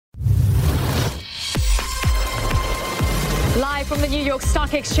Live from the New York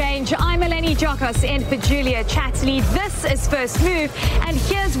Stock Exchange, I'm Eleni Jokos in for Julia Chatley. This is First Move, and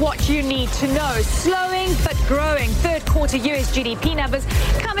here's what you need to know. Slowing but growing third quarter US GDP numbers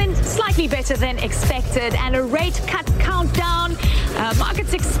come in slightly better than expected, and a rate cut countdown.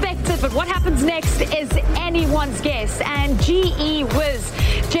 Markets expect it, but what happens next is anyone's guess. And GE Whiz,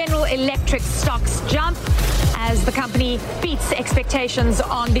 General Electric stocks jump as the company beats expectations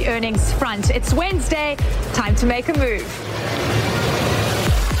on the earnings front. It's Wednesday, time to make a move.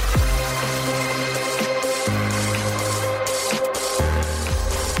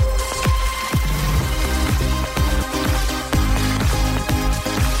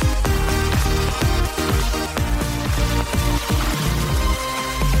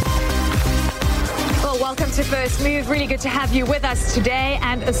 Welcome to First Move. Really good to have you with us today,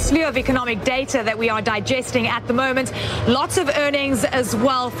 and a slew of economic data that we are digesting at the moment. Lots of earnings as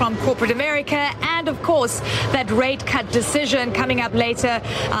well from corporate America, and of course that rate cut decision coming up later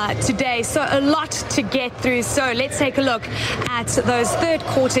today. So a lot to get through. So let's take a look at those third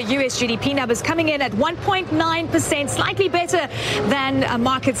quarter US GDP numbers coming in at 1.9%, slightly better than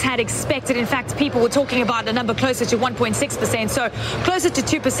markets had expected. In fact, people were talking about a number closer to 1.6%. So closer to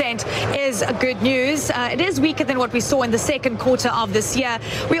 2% is good news. It is weaker than what we saw in the second quarter of this year.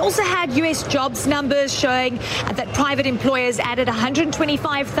 We also had U.S. jobs numbers showing that private employers added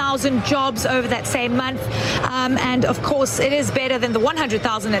 125,000 jobs over that same month. And of course, it is better than the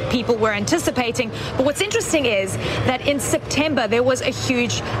 100,000 that people were anticipating. But what's interesting is that in September, there was a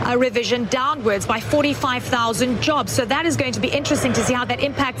huge revision downwards by 45,000 jobs. So that is going to be interesting to see how that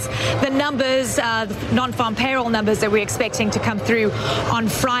impacts the numbers, the non-farm payroll numbers that we're expecting to come through on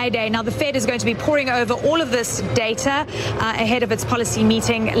Friday. Now, the Fed is going to be poring over all of this data ahead of its policy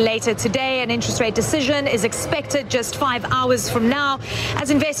meeting later today. An interest rate decision is expected just 5 hours from now.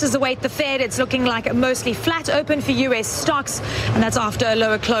 As investors await the Fed, it's looking like a mostly flat open for U.S. stocks, and that's after a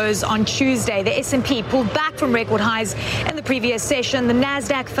lower close on Tuesday. The S&P pulled back from record highs in the previous session. The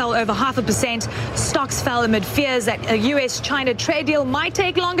Nasdaq fell over 0.5%. Stocks fell amid fears that a U.S.-China trade deal might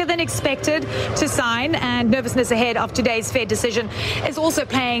take longer than expected to sign, and nervousness ahead of today's Fed decision is also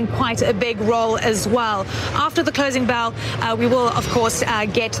playing quite a big role as well. After the closing bell, we will, of course,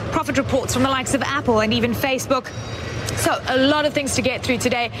 get profit reports from the likes of Apple and even Facebook. So a lot of things to get through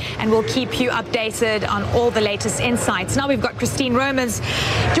today, and we'll keep you updated on all the latest insights. Now we've got Christine Romans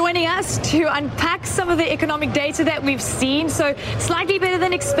joining us to unpack some of the economic data that we've seen. So slightly better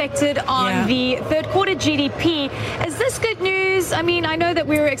than expected on the third quarter GDP. Is this good news? I mean, I know that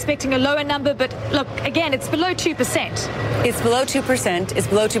we were expecting a lower number, but look, again, it's below 2%. It's below 2%. It's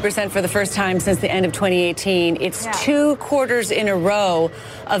below 2% for the first time since the end of 2018. It's 2 quarters in a row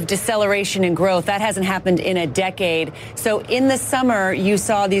of deceleration in growth. That hasn't happened in a decade. So in the summer, you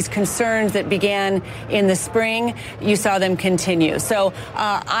saw these concerns that began in the spring. You saw them continue. So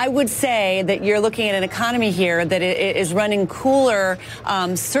I would say that you're looking at an economy here that is running cooler,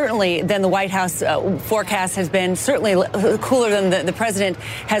 certainly than the White House forecast has been, certainly cooler than the president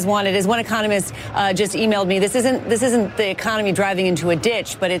has wanted. As one economist just emailed me, this isn't the economy driving into a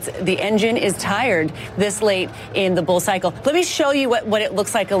ditch, but it's the engine is tired this late in the bull cycle. Let me show you what it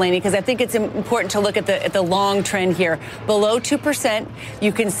looks like, Eleni, because I think it's important to look at the long trend here. Below 2%,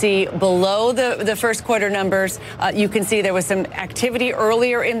 you can see below the first quarter numbers. You can see there was some activity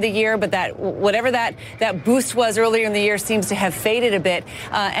earlier in the year, but that whatever that boost was earlier in the year seems to have faded a bit.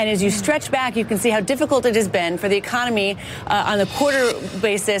 And as you stretch back, you can see how difficult it has been for the economy on the quarter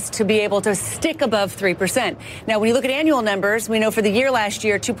basis to be able to stick above 3%. Now, when you look at annual numbers, we know for the year last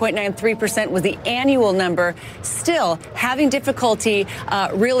year, 2.93% was the annual number. Still having difficulty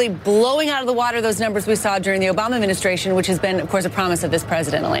really blowing out of the water those numbers we saw during the Obama administration, which has been, of course, a promise of this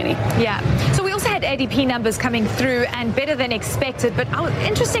president, Eleni. Yeah. So we also had ADP numbers coming through and better than expected, but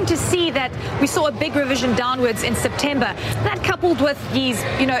interesting to see that we saw a big revision downwards in September. That coupled with these,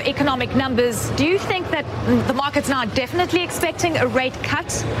 economic numbers, do you think that the market's now definitely expecting a rate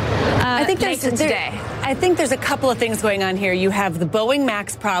cut later today? I think there's a couple of things going on here. You have the Boeing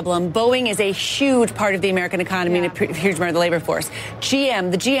MAX problem. Boeing is a huge part of the American economy and a huge part of the labor force.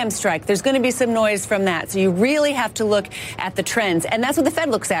 the GM strike, there's going to be some noise from that. So you really have to look at the trends. And that's what the Fed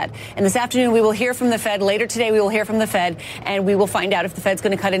looks at. And this afternoon, we will hear from the Fed. Later today, we will hear from the Fed, and we will find out if the Fed's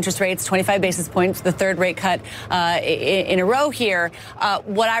going to cut interest rates 25 basis points, the third rate cut in a row here.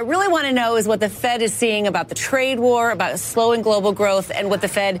 What I really want to know is what the Fed is seeing about the trade war, about slowing global growth, and what the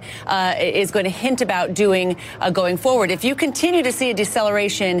Fed is going to hint about about doing going forward. If you continue to see a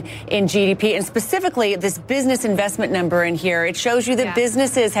deceleration in GDP, and specifically this business investment number in here, it shows you that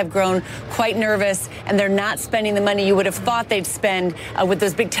businesses have grown quite nervous and they're not spending the money you would have thought they'd spend with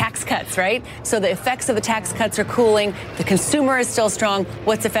those big tax cuts, right? So the effects of the tax cuts are cooling. The consumer is still strong.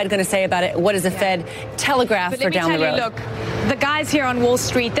 What's the Fed going to say about it? What does the Fed telegraph for down the road? Look, the guys here on Wall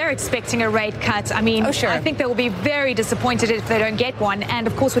Street, they're expecting a rate cut. I mean, I think they will be very disappointed if they don't get one. And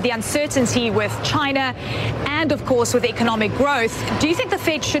of course, with the uncertainty with China and of course with economic growth, do you think the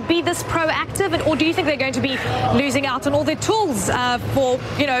Fed should be this proactive, or do you think they're going to be losing out on all their tools for,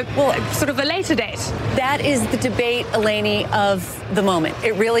 sort of a later date? That is the debate, Eleni, of the moment.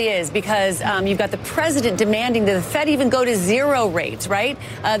 It really is, because you've got the president demanding that the Fed even go to zero rates, right?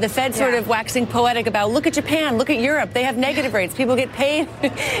 The Fed sort of waxing poetic about, look at Japan, look at Europe. They have negative rates. People get paid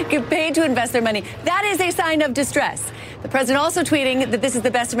to invest their money. That is a sign of distress. The president also tweeting that this is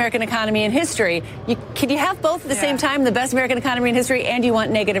the best American economy in history. Can you have both at the same time, the best American economy in history, and you want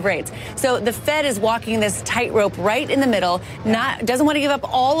negative rates? So the Fed is walking this tightrope right in the middle, doesn't want to give up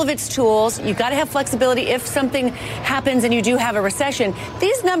all of its tools. You've got to have flexibility if something happens and you do have a recession.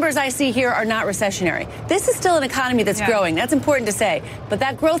 These numbers I see here are not recessionary. This is still an economy that's growing. That's important to say. But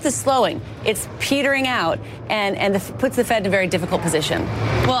that growth is slowing. It's petering out and puts the Fed in a very difficult position.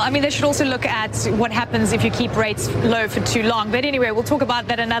 Well, I mean, they should also look at what happens if you keep rates low for too long. But anyway, we'll talk about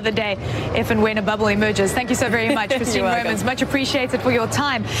that another day if and when a bubble emerges. Thank you so very much, Christine Romans. Much appreciated for your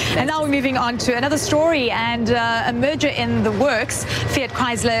time. And now we're moving on to another story and a merger in the works. Fiat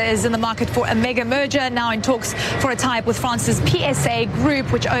Chrysler is in the market for a mega merger, now in talks for a tie-up with France's PSA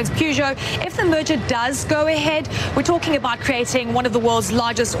Group, which owns Peugeot. If the merger does go ahead, we're talking about creating one of the world's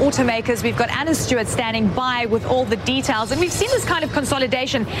largest automakers. We've got Anna Stewart standing by with all the details. And we've seen this kind of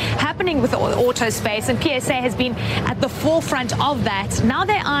consolidation happening with the auto space, and PSA has been at the forefront of that. Now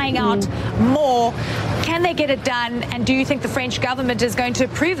they're eyeing out more. Can they get it done? And do you think the French government is going to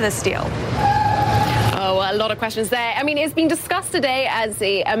approve this deal? Oh, a lot of questions there. I mean, it's been discussed today as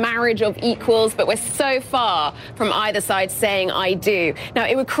a marriage of equals, but we're so far from either side saying I do. Now,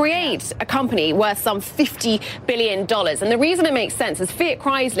 it would create a company worth some $50 billion. And the reason it makes sense is Fiat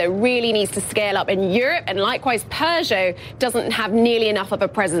Chrysler really needs to scale up in Europe, and likewise, Peugeot doesn't have nearly enough of a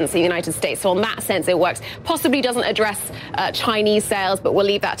presence in the United States. So in that sense, it works. Possibly doesn't address Chinese sales, but we'll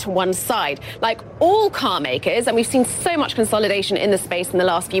leave that to one side. Like all car makers, and we've seen so much consolidation in the space in the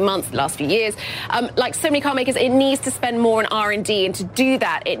last few months, the last few years, like so many car makers, it needs to spend more on R&D, and to do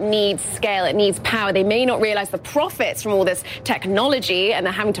that, it needs scale, it needs power. They may not realize the profits from all this technology, and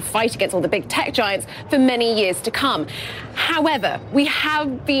they're having to fight against all the big tech giants for many years to come. However, we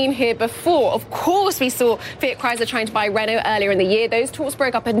have been here before. Of course, we saw Fiat Chrysler trying to buy Renault earlier in the year. Those talks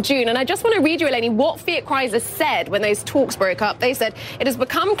broke up in June, and I just want to read you, Eleni, what Fiat Chrysler said when those talks broke up. They said, "It has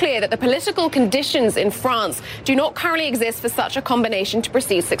become clear that the political conditions in France do not currently exist for such a combination to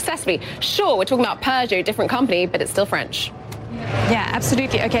proceed successfully." Sure, we're talking about Peugeot, different company, but it's still French. Yeah,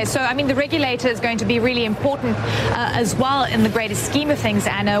 absolutely. Okay, so, I mean, the regulator is going to be really important as well in the greater scheme of things,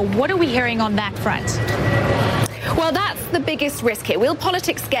 Anna. What are we hearing on that front? Well, that's the biggest risk here. Will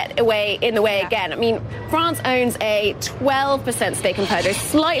politics get in the way again? I mean, France owns a 12% stake in Peugeot,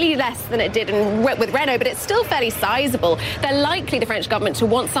 slightly less than it did with Renault, but it's still fairly sizable. They're likely, the French government, to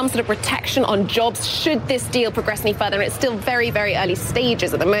want some sort of protection on jobs should this deal progress any further, and it's still very, very early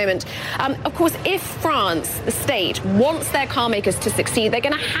stages at the moment. Of course, if France, the state, wants their car makers to succeed, they're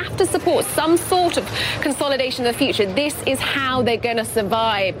going to have to support some sort of consolidation in the future. This is how they're going to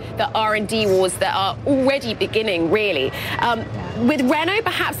survive the R&D wars that are already beginning, really. With Renault,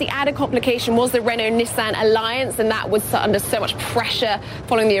 perhaps the added complication was the Renault-Nissan alliance, and that was under so much pressure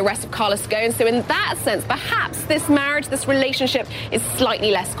following the arrest of Carlos Ghosn. So in that sense, perhaps this marriage, this relationship is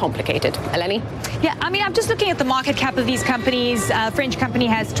slightly less complicated. Eleni? Yeah, I mean, I'm just looking at the market cap of these companies. French company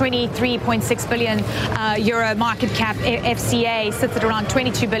has 23.6 billion euro market cap. FCA sits at around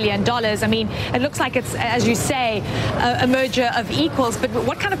 $22 billion. I mean, it looks like it's, as you say, a merger of equals. But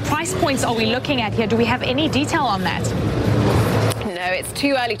what kind of price points are we looking at here? Do we have any detail on that? No, it's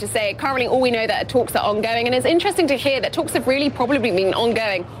too early to say. Currently, all we know that talks are ongoing, and it's interesting to hear that talks have really probably been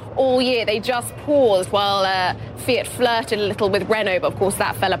ongoing all year. They just paused while Fiat flirted a little with Renault, but of course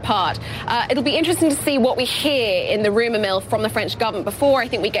that fell apart. It'll be interesting to see what we hear in the rumour mill from the French government before I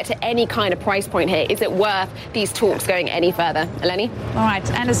think we get to any kind of price point here. Is it worth these talks going any further? Eleni? All right,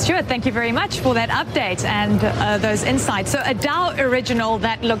 Anna Stewart, thank you very much for that update and those insights. So a Dow original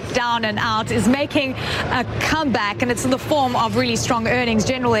that looked down and out is making a comeback, and it's in the form of really strong earnings.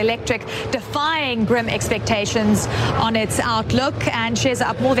 General Electric defying grim expectations on its outlook, and shares are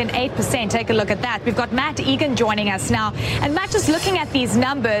up more than than 8%. Take a look at that. We've got Matt Egan joining us now. And Matt, just looking at these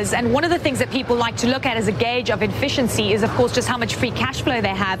numbers, and one of the things that people like to look at as a gauge of efficiency is, of course, just how much free cash flow they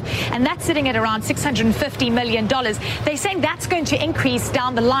have. And that's sitting at around $650 million. They're saying that's going to increase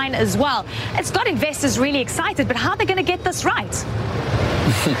down the line as well. It's got investors really excited, but how are they going to get this right?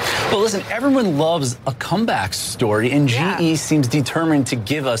 Well, listen, everyone loves a comeback story, and GE seems determined to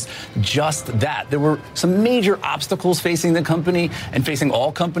give us just that. There were some major obstacles facing the company and facing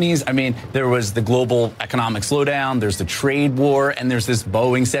all companies. I mean, there was the global economic slowdown, there's the trade war, and there's this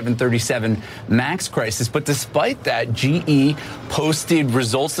Boeing 737 MAX crisis. But despite that, GE posted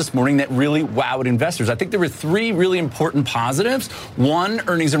results this morning that really wowed investors. I think there were three really important positives. One,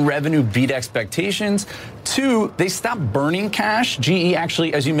 earnings and revenue beat expectations. Two, they stopped burning cash. GE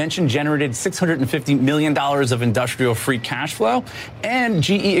actually, as you mentioned, generated $650 million of industrial free cash flow. And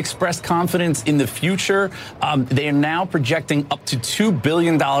GE expressed confidence in the future. They are now projecting up to $2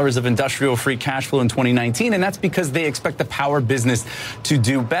 billion of industrial free cash flow in 2019. And that's because they expect the power business to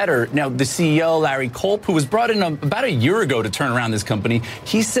do better. Now, the CEO, Larry Culp, who was brought in about a year ago to turn around this company,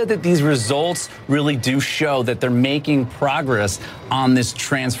 he said that these results really do show that they're making progress on this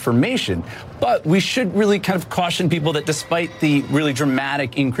transformation. But we should really kind of caution people that despite the really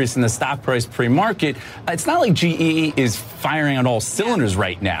dramatic increase in the stock price pre-market, it's not like GE is firing on all cylinders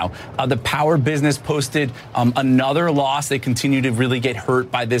right now. The power business posted another loss. They continue to really get hurt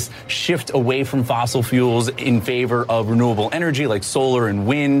by this shift away from fossil fuels in favor of renewable energy like solar and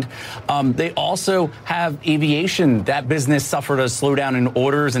wind. They also have aviation. That business suffered a slowdown in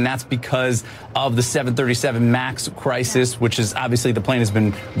orders, and that's because of the 737 MAX crisis, which is obviously the plane has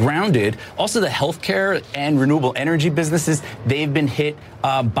been grounded. Also, the healthcare and renewable energy businesses, they've been hit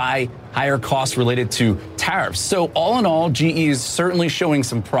by higher costs related to tariffs. So all in all, GE is certainly showing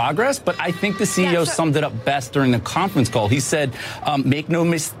some progress, but I think the CEO summed it up best during the conference call. He said, make no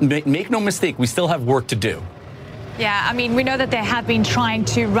mistake, we still have work to do. Yeah, I mean, we know that they have been trying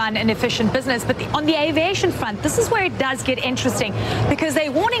to run an efficient business, but on the aviation front, this is where it does get interesting because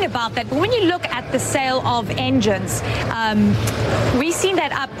they're warning about that. But when you look at the sale of engines, we've seen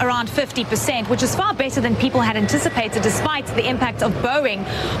that up around 50%, which is far better than people had anticipated, despite the impact of Boeing.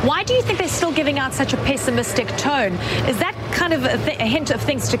 Why do you think they're still giving out such a pessimistic tone? Is that kind of a hint of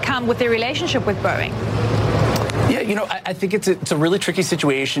things to come with their relationship with Boeing? Yeah, you know, I think it's a really tricky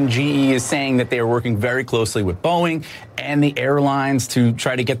situation. GE is saying that they are working very closely with Boeing and the airlines to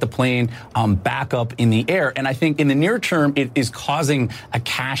try to get the plane back up in the air. And I think in the near term, it is causing a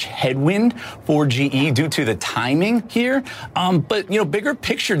cash headwind for GE due to the timing here. But, you know, bigger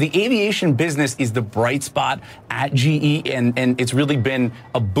picture, the aviation business is the bright spot at GE, and it's really been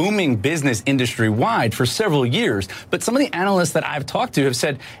a booming business industry-wide for several years. But some of the analysts that I've talked to have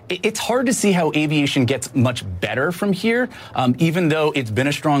said it's hard to see how aviation gets much better from here. Even though it's been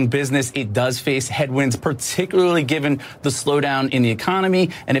a strong business, it does face headwinds, particularly given the slowdown in the economy.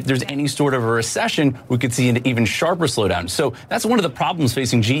 And if there's any sort of a recession, we could see an even sharper slowdown. So that's one of the problems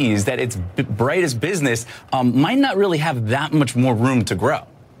facing GE is that its brightest business might not really have that much more room to grow.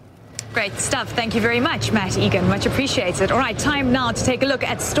 Great stuff. Thank you very much, Matt Egan. Much appreciated. All right, time now to take a look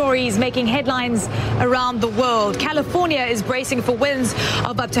at stories making headlines around the world. California is bracing for winds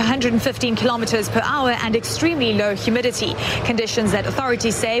of up to 115 kilometers per hour and extremely low humidity, conditions that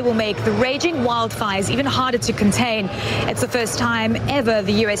authorities say will make the raging wildfires even harder to contain. It's the first time ever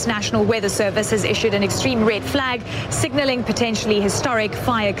the U.S. National Weather Service has issued an extreme red flag, signaling potentially historic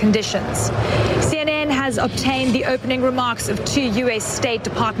fire conditions. CNN has obtained the opening remarks of two U.S. State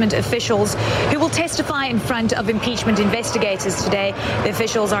Department officials who will testify in front of impeachment investigators today. The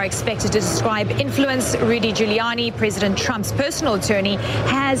officials are expected to describe influence Rudy Giuliani, President Trump's personal attorney,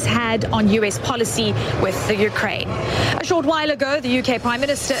 has had on U.S. policy with the Ukraine. A short while ago, the UK Prime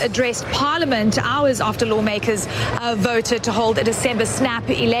Minister addressed Parliament hours after lawmakers voted to hold a December snap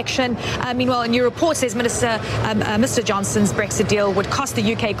election. Meanwhile, a new report says Mr. Johnson's Brexit deal would cost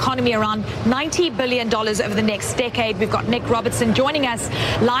the UK economy around $90 billion over the next decade. We've got Nick Robertson joining us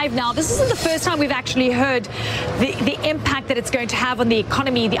live now. This isn't the first time we've actually heard the impact that it's going to have on the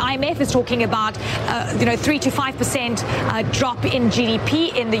economy. The IMF is talking about, 3 to 5% drop in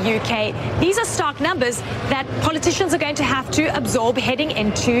GDP in the UK. These are stark numbers that politicians are going to have to absorb heading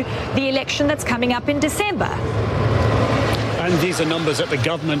into the election that's coming up in December. And these are numbers that the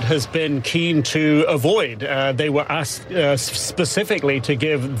government has been keen to avoid. They were asked specifically to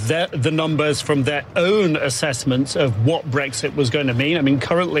give the numbers from their own assessments of what Brexit was going to mean. I mean,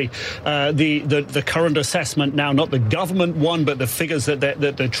 currently, the current assessment now, not the government one, but the figures that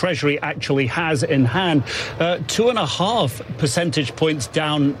the Treasury actually has in hand, 2.5 percentage points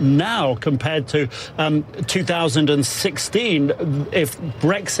down now compared to 2016. If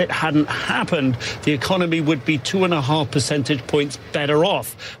Brexit hadn't happened, the economy would be 2.5 percentage points better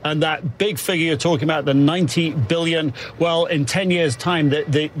off. And that big figure you're talking about, the 90 billion, well, in 10 years' time,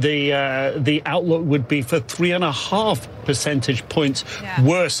 the outlook would be for 3.5 percentage points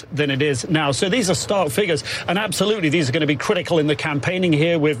worse than it is now. So these are stark figures. And absolutely, these are going to be critical in the campaigning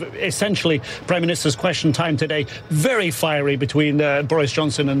here, with essentially Prime Minister's question time today very fiery between Boris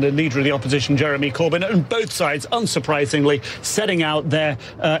Johnson and the leader of the opposition, Jeremy Corbyn, and both sides, unsurprisingly, setting out their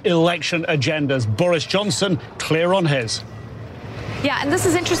election agendas. Boris Johnson clear on his. Yeah, and this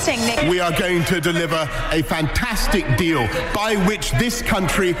is interesting, Nick. We are going to deliver a fantastic deal by which this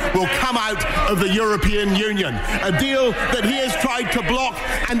country will come out of the European Union. A deal that he has tried to block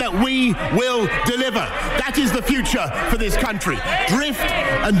and that we will deliver. That is the future for this country. Drift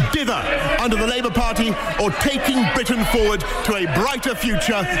and dither under the Labour Party, or taking Britain forward to a brighter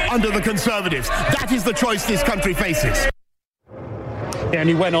future under the Conservatives. That is the choice this country faces. And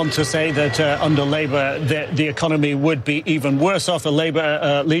he went on to say that under Labour, the economy would be even worse off. A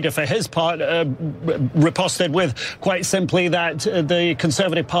Labour leader, for his part, riposted with, quite simply, that the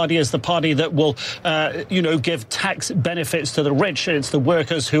Conservative Party is the party that will, give tax benefits to the rich. It's the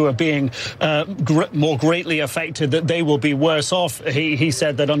workers who are being more greatly affected, that they will be worse off. He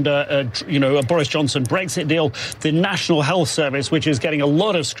said that under, a Boris Johnson Brexit deal, the National Health Service, which is getting a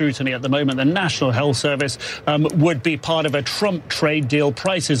lot of scrutiny at the moment, the National Health Service would be part of a Trump trade deal.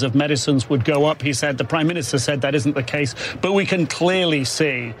 Prices of medicines would go up, he said. The Prime Minister said that isn't the case, but we can clearly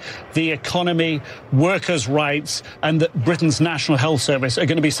see the economy, workers' rights, and that Britain's National Health Service are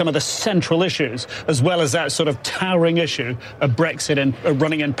going to be some of the central issues, as well as that sort of towering issue of Brexit and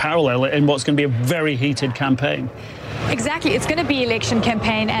running in parallel in what's going to be a very heated campaign. Exactly. It's going to be election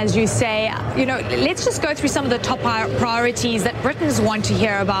campaign, as you say. Let's just go through some of the top priorities that Britons want to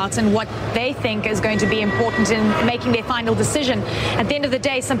hear about and what they think is going to be important in making their final decision. At the end of the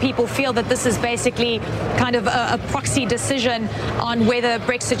day, some people feel that this is basically kind of a proxy decision on whether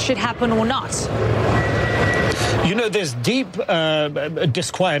Brexit should happen or not. There's deep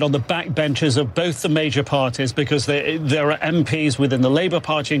disquiet on the backbenches of both the major parties, because there are MPs within the Labour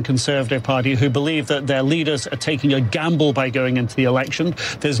Party and Conservative Party who believe that their leaders are taking a gamble by going into the election.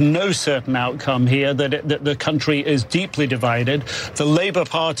 There's no certain outcome here, that the country is deeply divided. The Labour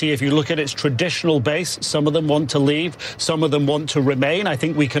Party, if you look at its traditional base, some of them want to leave, some of them want to remain. I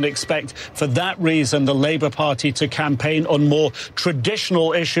think we can expect, for that reason, the Labour Party to campaign on more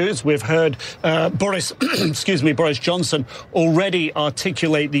traditional issues. We've heard Boris Johnson already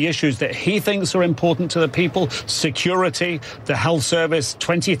articulate the issues that he thinks are important to the people: security, the health service,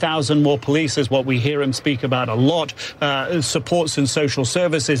 20,000 more police is what we hear him speak about a lot, supports in social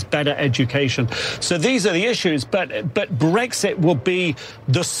services, better education. So these are the issues, but Brexit will be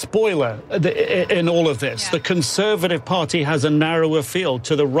the spoiler in all of this. The Conservative Party has a narrower field.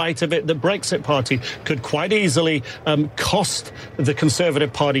 To the right of it, the Brexit Party could quite easily cost the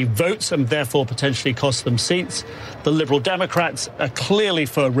Conservative Party votes and therefore potentially cost them seats. The Liberal Democrats are clearly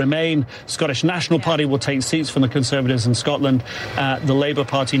for Remain. Scottish National Party will take seats from the Conservatives in Scotland. The Labour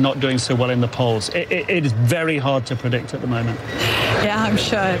Party not doing so well in the polls. It is very hard to predict at the moment. Yeah, I'm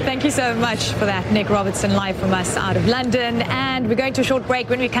sure. Thank you so much for that, Nick Robertson, live from us out of London. And we're going to a short break.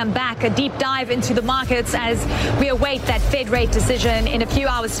 When we come back, a deep dive into the markets as we await that Fed rate decision in a few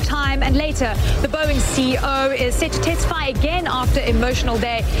hours' time. And later, the Boeing CEO is set to testify again after emotional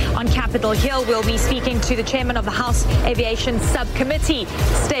day on Capitol Hill. We'll be speaking to the chairman of the House Aviation Subcommittee.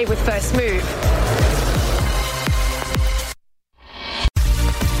 Stay with First Move.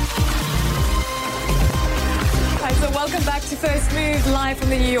 Welcome back to First Move, live from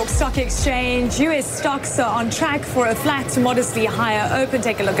the New York Stock Exchange. U.S. stocks are on track for a flat to modestly higher open.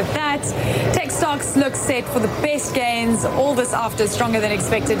 Take a look at that. Tech stocks look set for the best gains. All this after stronger than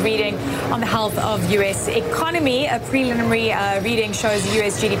expected reading on the health of U.S. economy. A preliminary reading shows the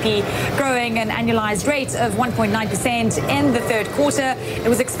U.S. GDP growing an annualized rate of 1.9% in the third quarter. It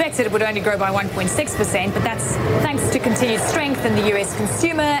was expected it would only grow by 1.6%, but that's thanks to continued strength in the U.S.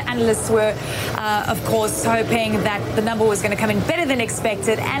 consumer. Analysts were, of course, hoping that the number was going to come come in better than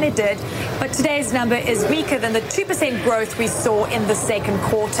expected, and it did. But today's number is weaker than the 2% growth we saw in the second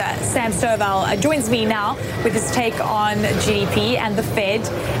quarter. Sam Stovall joins me now with his take on GDP and the Fed,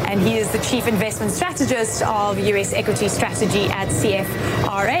 and he is the Chief Investment Strategist of U.S. Equity Strategy at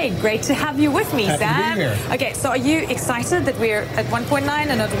CFRA. Great to have you with me, Happy Sam. to be here. Okay, so are you excited that we're at 1.9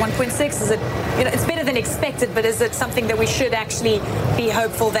 and at 1.6? Is it, it's better than expected, but is it something that we should actually be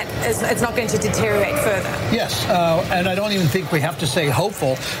hopeful that it's not going to deteriorate further? Yes, and I don't even think we have to say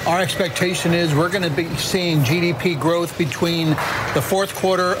hopeful. Our expectation is we're going to be seeing GDP growth between the fourth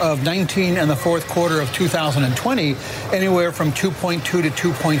quarter of 19 and the fourth quarter of 2020, anywhere from 2.2 to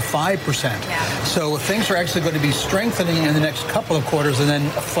 2.5%. Yeah. So things are actually going to be strengthening in the next couple of quarters and then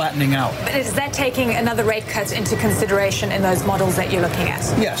flattening out. But is that taking another rate cut into consideration in those models that you're looking at?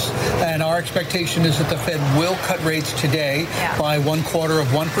 Yes, and our expectation is that the Fed will cut rates today by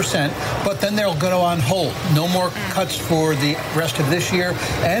 1/4%, but then they'll go on hold. No more cuts for the rest of this year,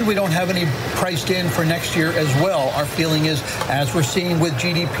 and we don't have any priced in for next year as well. Our feeling is, as we're seeing with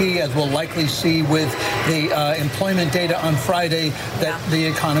GDP, as we'll likely see with the employment data on Friday, that the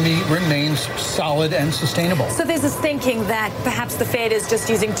economy remains solid and sustainable. So there's this thinking that perhaps the Fed is just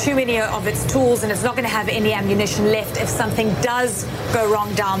using too many of its tools and it's not going to have any ammunition left if something does go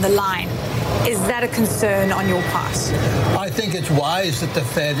wrong down the line. Is that a concern on your part? I think it's wise that the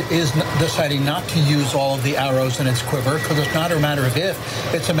Fed is deciding not to use all of the arrows in its quiver, because it's not a matter of if,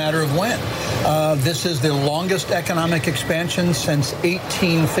 it's a matter of when. This is the longest economic expansion since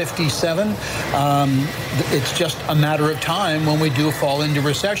 1857. It's just a matter of time when we do fall into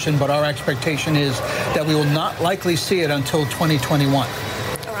recession, but our expectation is that we will not likely see it until 2021.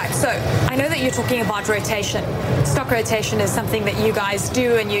 So I know that you're talking about rotation. Stock rotation is something that you guys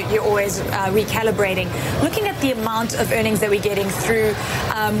do, and you're always recalibrating. Looking at the amount of earnings that we're getting through,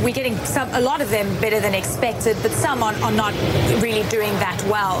 we're getting a lot of them better than expected, but some are not really doing that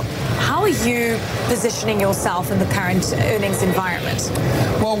well. How are you positioning yourself in the current earnings environment?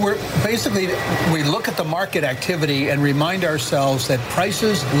 Well, we look at the market activity and remind ourselves that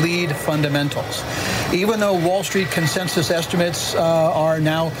prices lead fundamentals. Even though Wall Street consensus estimates are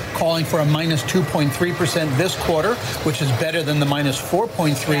now calling for a minus 2.3% this quarter, which is better than the minus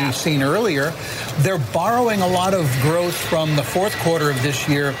 4.3 seen earlier, they're borrowing a lot of growth from the fourth quarter of this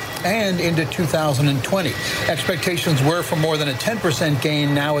year and into 2020. Expectations were for more than a 10%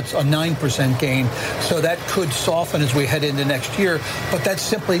 gain. Now it's a 9% gain. So that could soften as we head into next year. But that's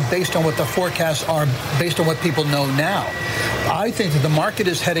simply based on what the forecasts are, based on what people know now. I think that the market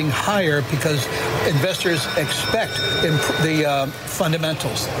is heading higher because investors expect the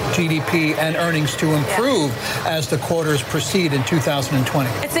fundamentals, GDP and earnings, to improve as the quarters proceed in 2020.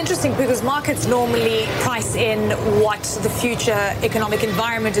 It's interesting because markets normally price in what the future economic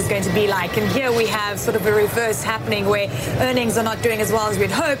environment is going to be like. And here we have sort of a reverse happening where earnings are not doing as well as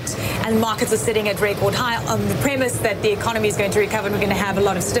we'd hoped and markets are sitting at record high on the premise that the economy is going to recover and we're going to have a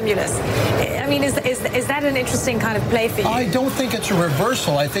lot of stimulus. I mean, is that an interesting kind of play for you? I don't think it's a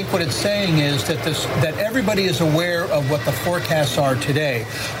reversal. I think what it's saying is that everybody is aware of what the forecasts are today.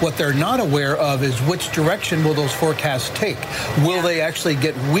 What they're not aware of is which direction will those forecasts take. Will they actually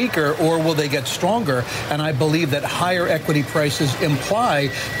get weaker or will they get stronger? And I believe that higher equity prices imply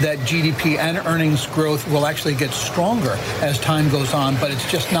that GDP and earnings growth will actually get stronger as time goes on, but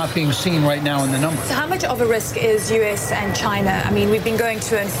it's just not being seen right now in the numbers. So how much of a risk is US and China? I mean, we've been going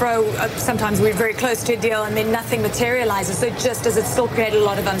to and fro. Sometimes we're very close to a deal and then nothing materializes. So just does it still create a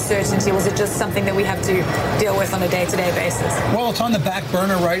lot of uncertainty? Was it just something that we have to deal with on a day-to-day basis? Well, it's on the back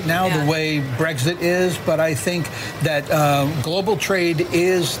burner right now, the way Brexit is, but I think that global trade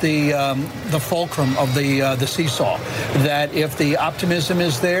is the fulcrum of the seesaw. That if the optimism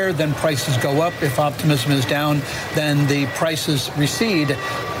is there, then prices go up. If optimism is down, then the prices recede,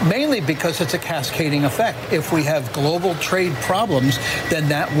 mainly because it's a cascading effect. If we have global trade problems, then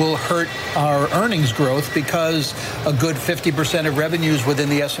that will hurt our earnings growth because a good 50% of revenues within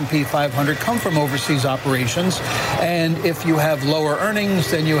the S&P 500 come from overseas operations. And if you have lower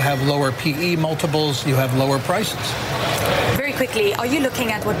earnings, then you have lower PE multiples, you have lower prices. Very quickly, are you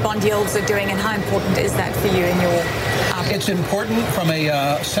looking at what bond yields are doing and how important is that for you in your It's important from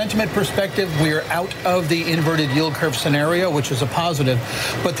a sentiment perspective. We're out of the inverted yield curve scenario, which is a positive.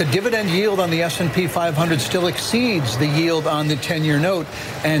 But the dividend yield on the S&P 500 still exceeds the yield on the 10-year note.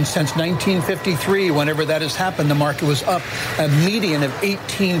 And since 1953, whenever that has happened, the market was up a median of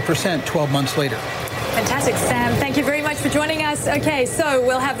 18% 12 months later. Fantastic, Sam. Thank you very much for joining us. Okay, so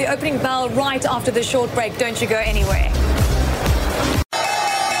we'll have the opening bell right after the short break. Don't you go anywhere.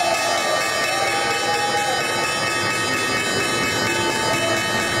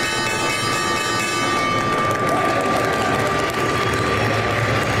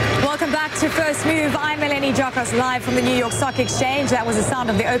 to First Move. I'm Eleni Jokos, live from the New York Stock Exchange. That was the sound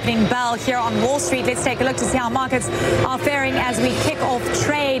of the opening bell here on Wall Street. Let's take a look to see how markets are faring as we kick off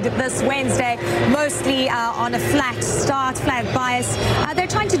trade this Wednesday, mostly on a flat start, flat bias. They're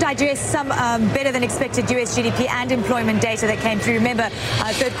trying to digest some better than expected US GDP and employment data that came through. Remember,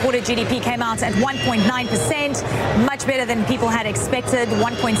 third quarter GDP came out at 1.9%, much better than people had expected.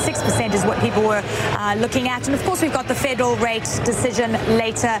 1.6% is what people were looking at. And of course, we've got the federal rate decision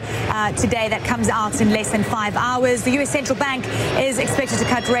later today that comes out in less than 5 hours. The US Central Bank is expected to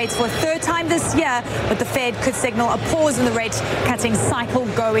cut rates for a third time this year, but the Fed could signal a pause in the rate cutting cycle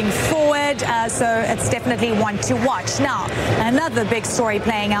going forward. So it's definitely one to watch. Now, another big story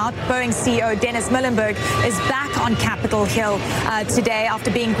playing out. Boeing CEO Dennis Muilenburg is back on Capitol Hill today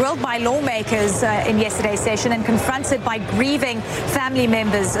after being grilled by lawmakers in yesterday's session and confronted by grieving family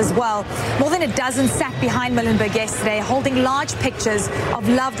members as well. More than a dozen sat behind Muilenburg yesterday, holding large pictures of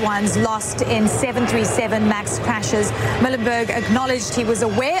loved ones lost in 737 MAX crashes. Muilenburg acknowledged he was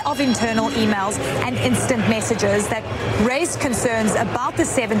aware of internal emails and instant messages that raised concerns about the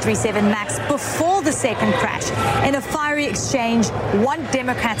 737 MAX before the second crash. In a fiery exchange, one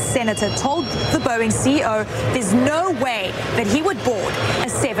Democrat senator told the Boeing CEO there's no way that he would board a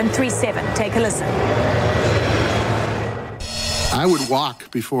 737. Take a listen. I would walk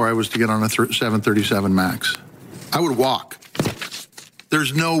before I was to get on a 737 MAX. I would walk.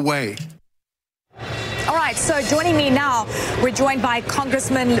 There's no way. All right, so joining me now, we're joined by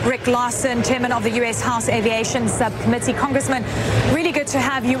Congressman Rick Larsen, chairman of the U.S. House Aviation Subcommittee. Congressman, really good to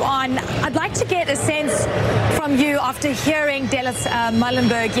have you on. I'd like to get a sense from you after hearing Dennis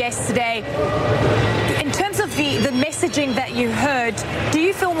Muilenburg yesterday. In terms of the messaging that you heard, do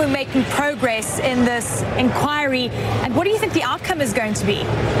you feel we're making progress in this inquiry? And what do you think the outcome is going to be?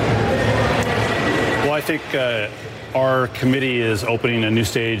 Well, I think our committee is opening a new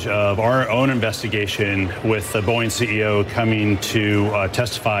stage of our own investigation with the Boeing CEO coming to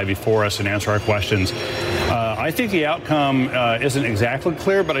testify before us and answer our questions. I think the outcome isn't exactly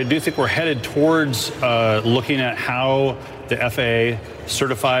clear, but I do think we're headed towards looking at how the FAA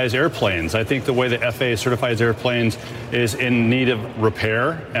certifies airplanes. I think the way the FAA certifies airplanes is in need of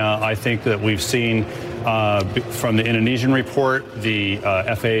repair. I think that we've seen from the Indonesian report, the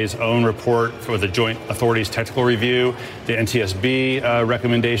FAA's own report for the Joint Authorities Technical Review, the NTSB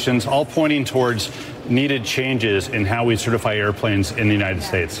recommendations, all pointing towards needed changes in how we certify airplanes in the United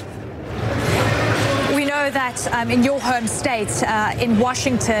States. That in your home state, in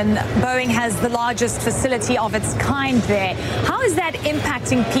Washington, Boeing has the largest facility of its kind there. How is that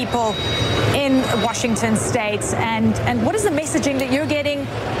impacting people in Washington state? And what is the messaging that you're getting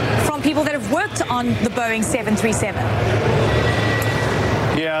from people that have worked on the Boeing 737?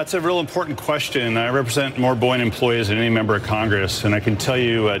 Yeah, it's a real important question. I represent more Boeing employees than any member of Congress, and I can tell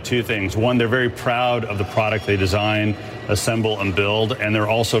you two things. One, they're very proud of the product they design, assemble, and build, and they're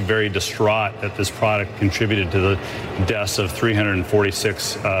also very distraught that this product contributed to the deaths of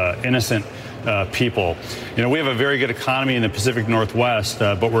 346 innocent people. You know, we have a very good economy in the Pacific Northwest,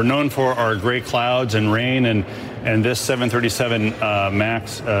 but we're known for our gray clouds and rain, and this 737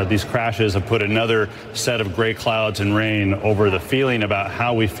 MAX, these crashes have put another set of gray clouds and rain over the feeling about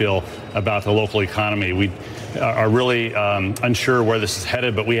how we feel about the local economy. We are really unsure where this is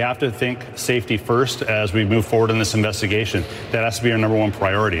headed, but we have to think safety first as we move forward in this investigation. That has to be our number one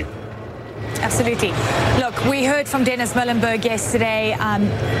priority. Absolutely. Look, we heard from Dennis Muilenburg yesterday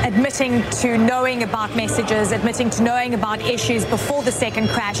admitting to knowing about messages, admitting to knowing about issues before the second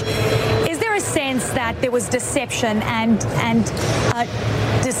crash. Is there a sense that there was deception and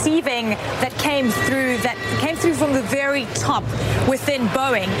deceiving that came through from the very top within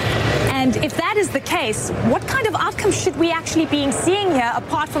Boeing? And if that is the case, what kind of outcomes should we actually be seeing here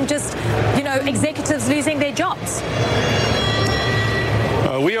apart from just, executives losing their jobs?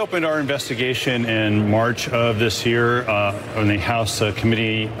 We opened our investigation in March of this year on the House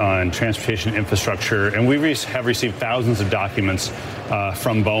Committee on Transportation Infrastructure, and we have received thousands of documents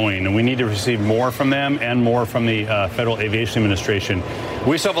from Boeing, and we need to receive more from them and more from the Federal Aviation Administration.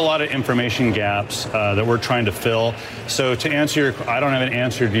 We still have a lot of information gaps that we're trying to fill. So to answer I don't have an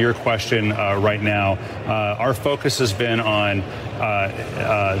answer to your question right now. Our focus has been on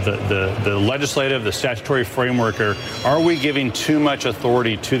the legislative, the statutory framework. Are we giving too much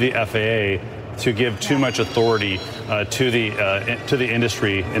authority to the FAA to give too much authority to the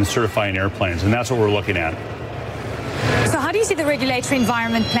industry in certifying airplanes? And that's what we're looking at. So how do you see the regulatory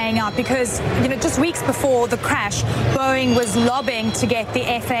environment playing out? Because, just weeks before the crash, Boeing was lobbying to get the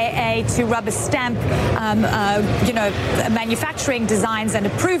FAA to rubber stamp, manufacturing designs and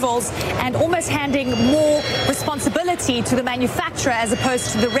approvals, and almost handing more responsibility to the manufacturer as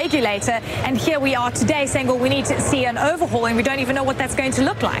opposed to the regulator. And here we are today saying, well, we need to see an overhaul, and we don't even know what that's going to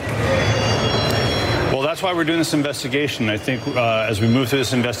look like. Well, that's why we're doing this investigation. I think as we move through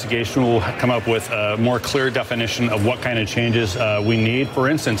this investigation, we'll come up with a more clear definition of what kind of changes we need. For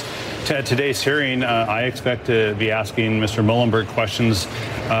instance, at today's hearing, I expect to be asking Mr. Muhlenberg questions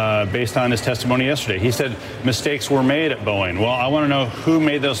based on his testimony yesterday. He said mistakes were made at Boeing. Well, I want to know who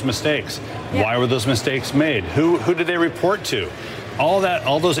made those mistakes. Yeah. Why were those mistakes made? Who did they report to?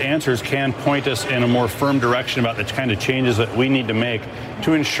 All those answers can point us in a more firm direction about the kind of changes that we need to make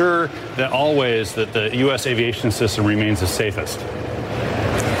to ensure that always that the U.S. aviation system remains the safest.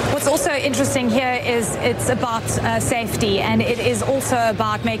 What's also interesting here is it's about safety, and it is also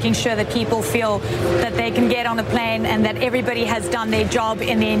about making sure that people feel that they can get on a plane and that everybody has done their job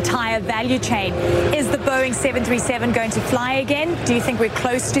in the entire value chain. Is the Boeing 737 going to fly again? Do you think we're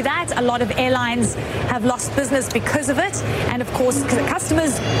close to that? A lot of airlines have lost business because of it, and of course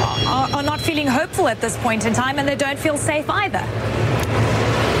customers are not feeling hopeful at this point in time, and they don't feel safe either.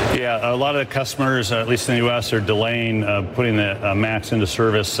 Yeah, a lot of the customers, at least in the U.S., are delaying putting the MAX into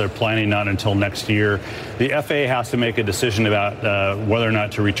service. They're planning not until next year. The FAA has to make a decision about whether or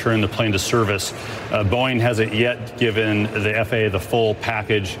not to return the plane to service. Boeing hasn't yet given the FAA the full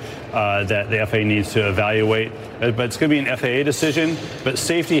package that the FAA needs to evaluate. But it's going to be an FAA decision. But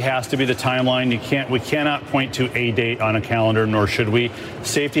safety has to be the timeline. We cannot point to a date on a calendar, nor should we.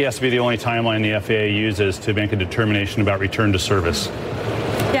 Safety has to be the only timeline the FAA uses to make a determination about return to service.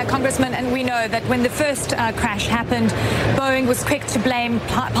 Yeah, Congressman, and we know that when the first crash happened, Boeing was quick to blame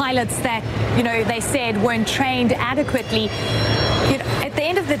pilots that, they said weren't trained adequately. At the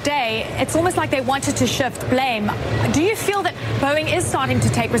end of the day, it's almost like they wanted to shift blame. Do you feel that Boeing is starting to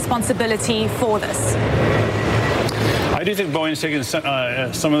take responsibility for this? I do think Boeing's taking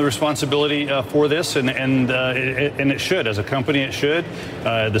some of the responsibility for this, and it should. As a company, it should.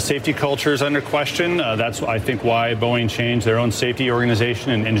 The safety culture is under question. That's, I think, why Boeing changed their own safety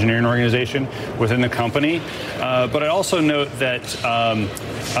organization and engineering organization within the company. But I also note that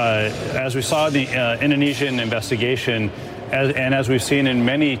as we saw in the Indonesian investigation, and as we've seen in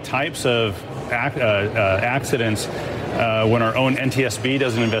many types of accidents, when our own NTSB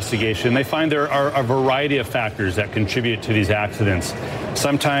does an investigation, they find there are a variety of factors that contribute to these accidents.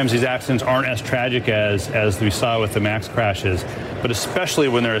 Sometimes these accidents aren't as tragic as we saw with the MAX crashes, but especially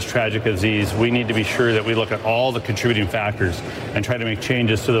when they're as tragic as these, we need to be sure that we look at all the contributing factors and try to make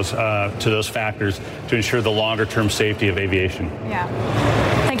changes to those factors to ensure the longer-term safety of aviation. Yeah.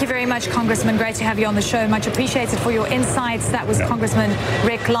 Thank you very much, Congressman. Great to have you on the show. Much appreciated for your insights. That was Congressman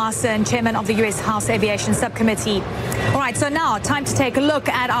Rick Larsen, Chairman of the U.S. House Aviation Subcommittee. All right, so now time to take a look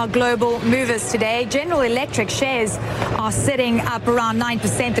at our global movers today. General Electric shares are sitting up around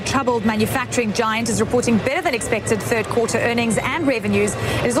 9%. The troubled manufacturing giant is reporting better than expected third quarter earnings and revenues.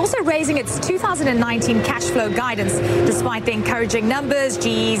 It is also raising its 2019 cash flow guidance. Despite the encouraging numbers,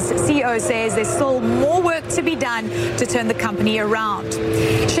 GE's CEO says there's still more work to be done to turn the company around.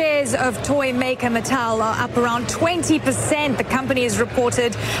 Shares of toy maker Mattel are up around 20%. The company has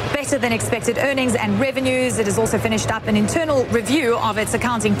reported better than expected earnings and revenues. It has also finished up an internal review of its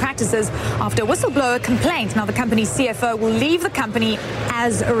accounting practices after a whistleblower complaint. Now the company's CFO will leave the company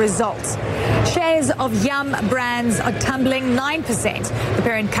as a result. Shares of Yum Brands are tumbling 9%. The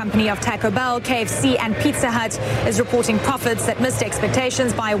parent company of Taco Bell, KFC and Pizza Hut is reporting profits that missed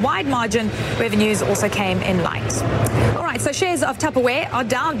expectations by a wide margin. Revenues also came in light. All right, so shares of Tupperware are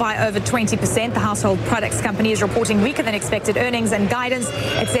down by over 20%. The household products company is reporting weaker than expected earnings and guidance.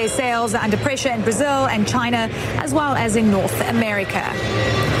 It says sales are under pressure in Brazil and China, as well as in North America.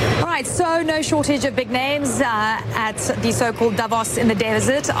 All right, so no shortage of big names at the so-called Davos in the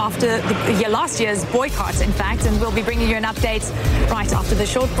desert after last year's boycott, in fact, and we'll be bringing you an update right after the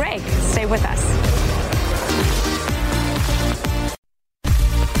short break. Stay with us.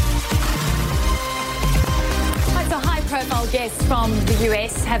 High-profile guests from the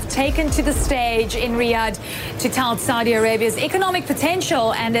U.S. have taken to the stage in Riyadh to tout Saudi Arabia's economic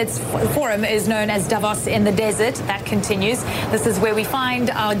potential, and its forum is known as Davos in the Desert. That continues. This is where we find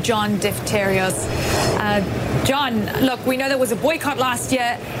our John Defterios. John, look, we know there was a boycott last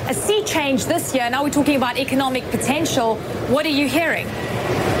year, a sea change this year. Now we're talking about economic potential. What are you hearing?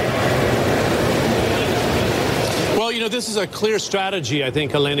 Well, this is a clear strategy, I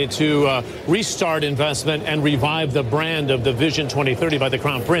think, Eleni, to restart investment and revive the brand of the Vision 2030 by the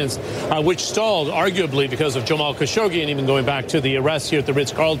Crown Prince, which stalled arguably because of Jamal Khashoggi and even going back to the arrest here at the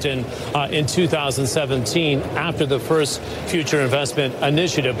Ritz-Carlton in 2017 after the first Future Investment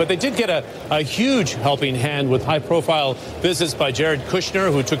Initiative. But they did get a huge helping hand with high-profile visits by Jared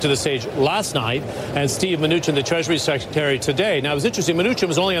Kushner, who took to the stage last night, and Steve Mnuchin, the Treasury Secretary, today. Now, it was interesting. Mnuchin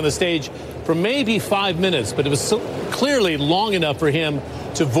was only on the stage for maybe 5 minutes, but it was clearly long enough for him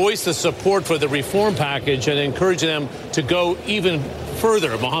to voice the support for the reform package and encourage them to go even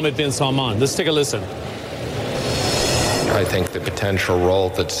further. Mohammed bin Salman. Let's take a listen. I think the potential role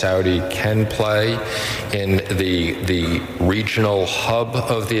that Saudi can play in the regional hub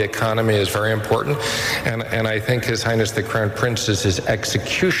of the economy is very important. And I think His Highness the Crown Prince's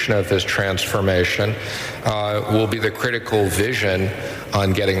execution of this transformation will be the critical vision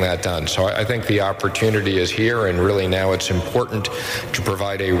on getting that done. So I think the opportunity is here, and really now it's important to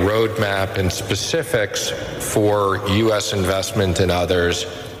provide a roadmap and specifics for U.S. investment and others.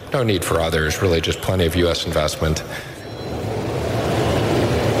 No need for others, really just plenty of U.S. investment.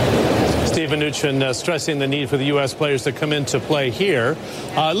 Steve Mnuchin stressing the need for the U.S. players to come into play here.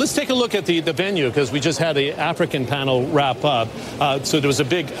 Let's take a look at the venue, because we just had the African panel wrap up. So there was a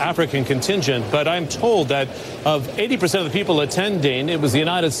big African contingent, but I'm told that of 80% of the people attending, it was the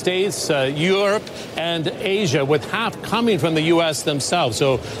United States, Europe, and Asia, with half coming from the U.S. themselves.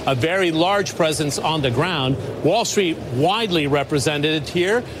 So a very large presence on the ground. Wall Street widely represented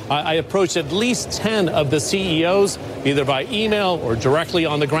here. I approached at least 10 of the CEOs, either by email or directly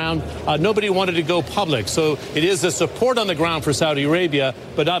on the ground. Nobody wanted to go public. So it is the support on the ground for Saudi Arabia,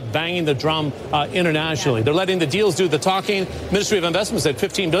 but not banging the drum internationally. They're letting the deals do the talking. Ministry of Investment said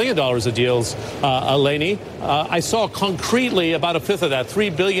 $15 billion of deals, Eleni. I saw concretely about a fifth of that,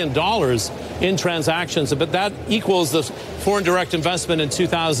 $3 billion in transactions, but that equals the foreign direct investment in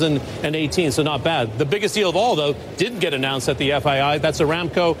 2018, so not bad. The biggest deal of all, though, didn't get announced at the FII. That's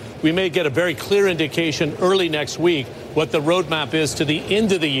Aramco. We may get a very clear indication early next week what the roadmap is to the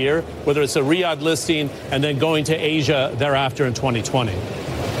end of the year, whether it's a Riyadh listing and then going to Asia thereafter in 2020.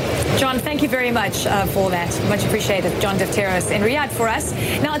 John, thank you very much for that. Much appreciated. John Defteros in Riyadh for us.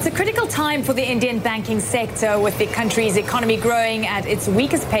 Now, it's a critical time for the Indian banking sector, with the country's economy growing at its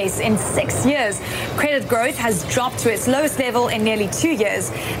weakest pace in 6 years. Credit growth has dropped to its lowest level in nearly 2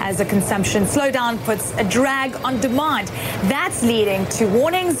 years as a consumption slowdown puts a drag on demand. That's leading to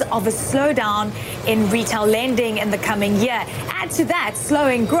warnings of a slowdown in retail lending in the coming year. Add to that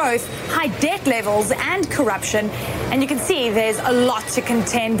slowing growth, high debt levels and corruption, and you can see there's a lot to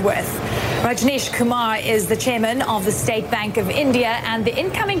contend with. Rajneesh Kumar is the chairman of the State Bank of India and the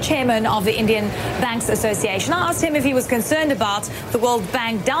incoming chairman of the Indian Banks Association. I asked him if he was concerned about the World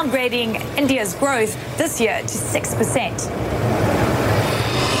Bank downgrading India's growth this year to 6%.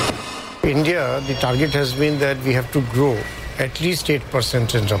 India, the target has been that we have to grow at least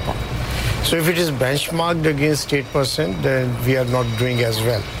 8% in Japan. So if it is benchmarked against 8%, then we are not doing as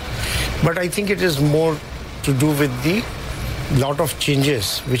well. But I think it is more to do with the lot of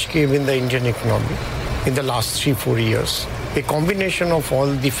changes which came in the Indian economy in the last 3-4 years. A combination of all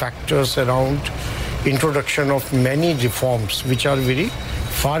the factors around introduction of many reforms which are very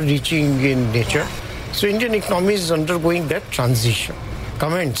far-reaching in nature. So Indian economy is undergoing that transition.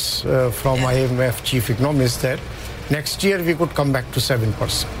 Comments from IMF chief economist that next year we could come back to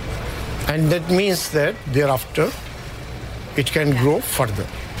 7%. And that means that thereafter it can grow further.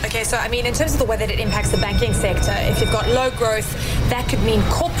 Okay, so I mean, in terms of the way that it impacts the banking sector, if you've got low growth, that could mean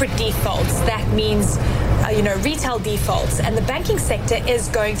corporate defaults. That means, retail defaults. And the banking sector is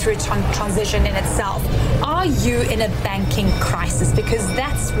going through a transition in itself. Are you in a banking crisis? Because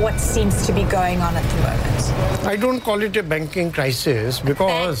that's what seems to be going on at the moment. I don't call it a banking crisis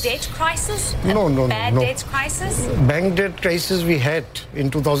because... Bad debt crisis? No. Bad debt crisis? Bank debt crisis we had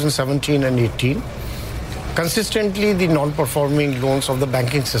in 2017 and 18. Consistently, the non-performing loans of the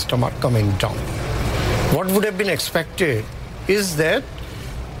banking system are coming down. What would have been expected is that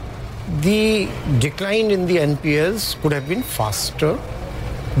the decline in the NPLs could have been faster,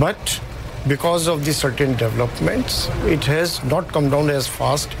 but because of the certain developments, it has not come down as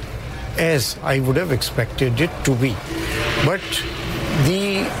fast as I would have expected it to be. But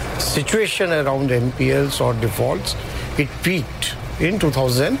the situation around NPLs or defaults, it peaked in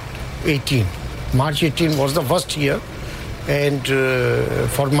 2018. March 18 was the worst year, and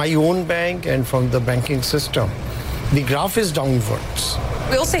for my own bank and from the banking system, The graph is downwards.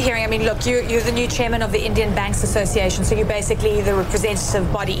 We're also hearing, I mean, look, you're the new chairman of the Indian Banks Association, so you're basically the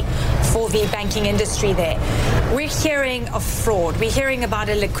representative body for the banking industry there. We're hearing of fraud. We're hearing about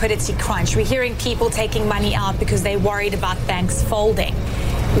a liquidity crunch. We're hearing people taking money out because they're worried about banks folding.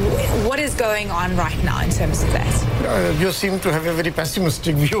 What is going on right now in terms of that? You seem to have a very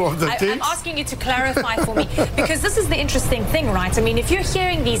pessimistic view of the thing. I'm asking you to clarify for me, because this is the interesting thing, right? I mean, if you're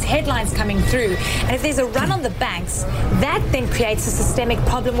hearing these headlines coming through, and if there's a run on the banks, that then creates a systemic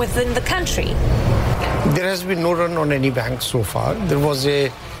problem within the country. There has been no run on any bank so far. There was a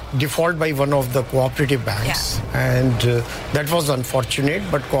default by one of the cooperative banks, and that was unfortunate,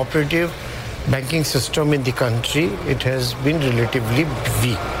 but cooperative banking system in the country, it has been relatively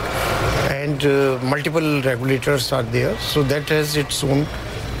weak, and multiple regulators are there, so that has its own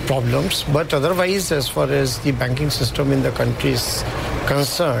problems. But otherwise, as far as the banking system in the country is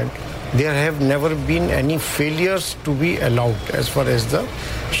concerned, there have never been any failures to be allowed as far as the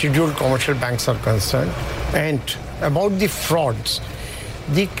scheduled commercial banks are concerned. And about the frauds,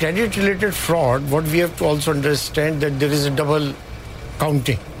 the credit related fraud, what we have to also understand that there is a double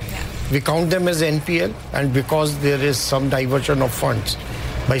counting. We count them as NPL, and because there is some diversion of funds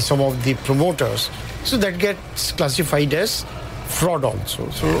by some of the promoters, so that gets classified as fraud also.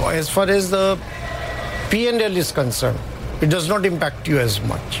 So as far as the P&L is concerned, it does not impact you as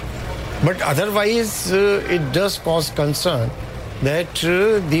much. But otherwise, it does cause concern that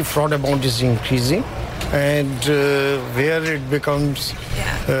the fraud amount is increasing, and where it becomes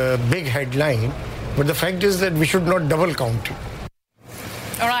a big headline. But the fact is that we should not double count it.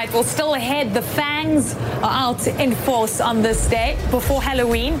 All right, well, still ahead, the FANGs are out in force on this day. Before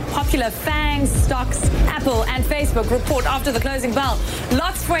Halloween, popular FANG stocks, Apple and Facebook report after the closing bell.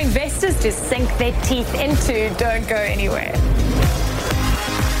 Lots for investors to sink their teeth into. Don't go anywhere.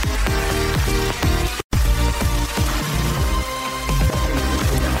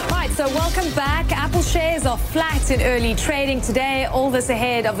 So welcome back. Apple shares are flat in early trading today. All this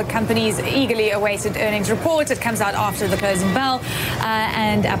ahead of the company's eagerly awaited earnings report. It comes out after the closing bell.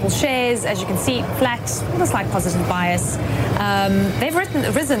 And Apple shares, as you can see, flat with a slight positive bias. They've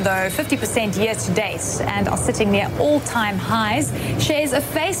risen, though, 50% year to date and are sitting near all-time highs. Shares of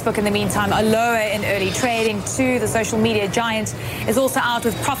Facebook, in the meantime, are lower in early trading too. The social media giant is also out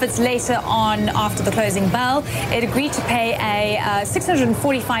with profits later on after the closing bell. It agreed to pay a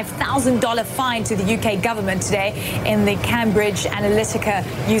 $645,000 fine to the UK government today in the Cambridge Analytica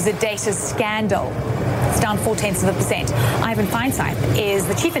user data scandal. It's down 0.4%. Ivan Feinside is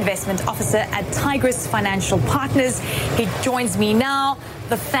the Chief Investment Officer at Tigris Financial Partners. He joins me now.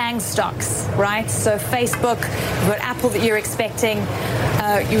 The FANG stocks, right? So Facebook, you've got Apple that you're expecting.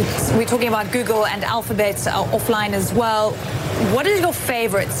 We're talking about Google and Alphabet offline as well. What are your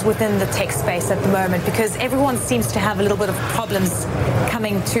favorites within the tech space at the moment? Because everyone seems to have a little bit of problems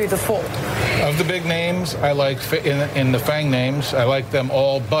coming to the fore. Of the big names, I like, in the FANG names, I like them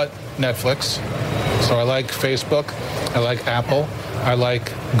all but Netflix. So I like Facebook, I like Apple, I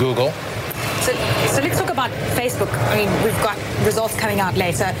like Google. So let's talk about Facebook. I mean, we've got results coming out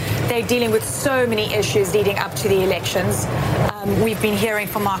later. They're dealing with so many issues leading up to the elections. We've been hearing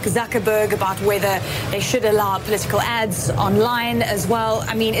from Mark Zuckerberg about whether they should allow political ads online as well.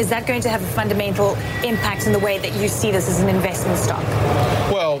 I mean, is that going to have a fundamental impact in the way that you see this as an investment stock?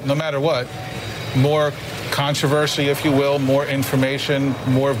 Well, no matter what, more controversy, if you will, more information,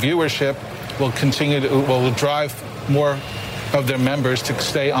 more viewership will drive more of their members to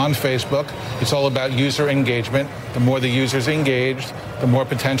stay on Facebook. It's all about user engagement. The more the users engaged, the more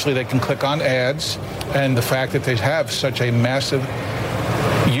potentially they can click on ads. And the fact that they have such a massive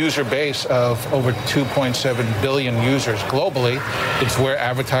user base of over 2.7 billion users globally, it's where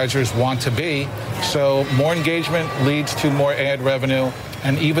advertisers want to be. So more engagement leads to more ad revenue.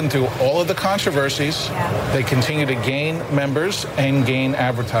 And even through all of the controversies, they continue to gain members and gain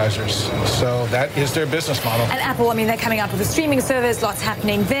advertisers. So that is their business model. And Apple, I mean, they're coming out with a streaming service, lots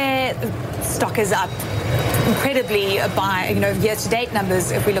happening there. The stock is up incredibly by, year-to-date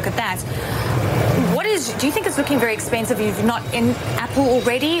numbers, if we look at that. Do you think it's looking very expensive? If you're not in Apple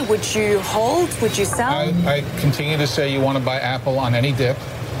already, would you hold? Would you sell? I continue to say you want to buy Apple on any dip.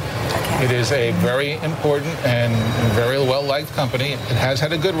 It is a very important and very well-liked company. It has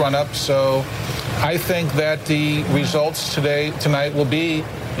had a good run-up, so I think that the results tonight will be,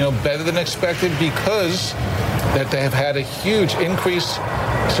 better than expected because that they have had a huge increase,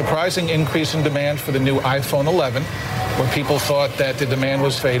 surprising increase in demand for the new iPhone 11, where people thought that the demand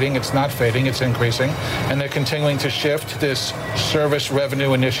was fading. It's not fading, it's increasing. And they're continuing to shift this service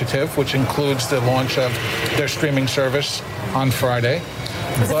revenue initiative, which includes the launch of their streaming service on Friday.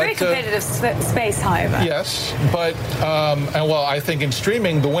 It's a very competitive space, however. Yes, but, I think in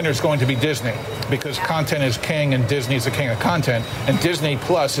streaming, the winner is going to be Disney, because content is king and Disney is the king of content. And Disney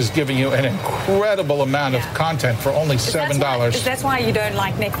Plus is giving you an incredible amount of content for only $7. That's why you don't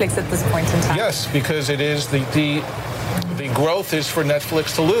like Netflix at this point in time? Yes, because it is the growth is for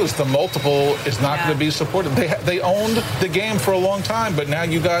Netflix to lose. The multiple is not going to be supported. They owned the game for a long time, but now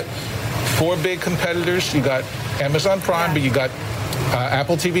you got 4 big competitors. You got Amazon Prime, but you got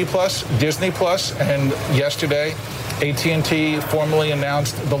Apple TV Plus, Disney Plus, and yesterday AT&T formally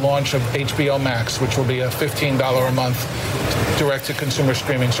announced the launch of HBO Max, which will be a $15 a month direct-to-consumer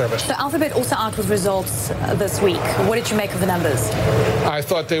streaming service. So Alphabet also out with results this week. What did you make of the numbers? I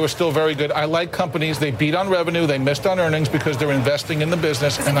thought they were still very good. I like companies. They beat on revenue. They missed on earnings because they're investing in the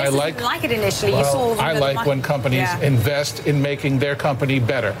business. And I like it initially. You saw. I like when companies invest in making their company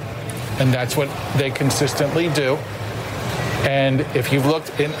better, and that's what they consistently do. And if you've looked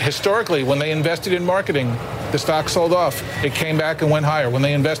historically, when they invested in marketing, the stock sold off. It came back and went higher. When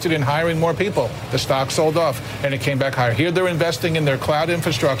they invested in hiring more people, the stock sold off and it came back higher. Here they're investing in their cloud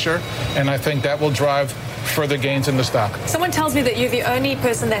infrastructure, and I think that will drive further gains in the stock. Someone tells me that you're the only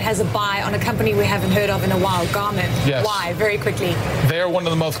person that has a buy on a company we haven't heard of in a while, Garmin. Yes. Why? Very quickly. They are one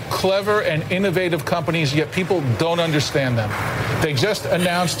of the most clever and innovative companies, yet people don't understand them. They just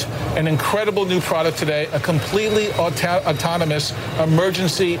announced an incredible new product today, a completely autonomous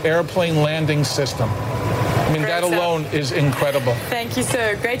emergency airplane landing system. I mean, that alone is incredible. Thank you,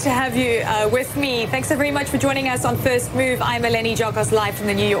 sir. Great to have you with me. Thanks so very much for joining us on First Move. I'm Eleni Jokos, live from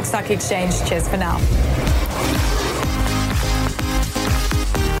the New York Stock Exchange. Cheers for now.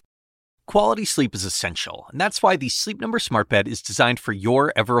 Quality sleep is essential, and that's why the Sleep Number Smart Bed is designed for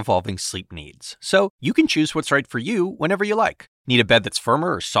your ever-evolving sleep needs. So you can choose what's right for you whenever you like. Need a bed that's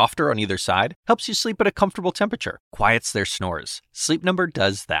firmer or softer on either side? Helps you sleep at a comfortable temperature. Quiets their snores. Sleep Number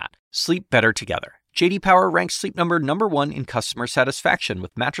does that. Sleep better together. J.D. Power ranks Sleep Number #1 in customer satisfaction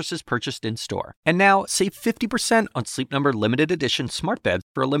with mattresses purchased in-store. And now, save 50% on Sleep Number Limited Edition smart beds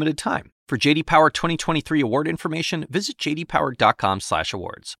for a limited time. For J.D. Power 2023 award information, visit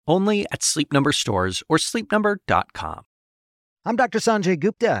jdpower.com/awards. Only at Sleep Number stores or sleepnumber.com. I'm Dr. Sanjay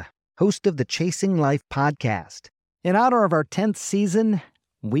Gupta, host of the Chasing Life podcast. In honor of our 10th season,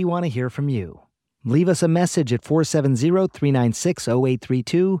 we want to hear from you. Leave us a message at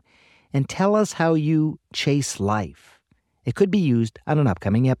 470-396-0832 and tell us how you chase life. It could be used on an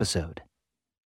upcoming episode.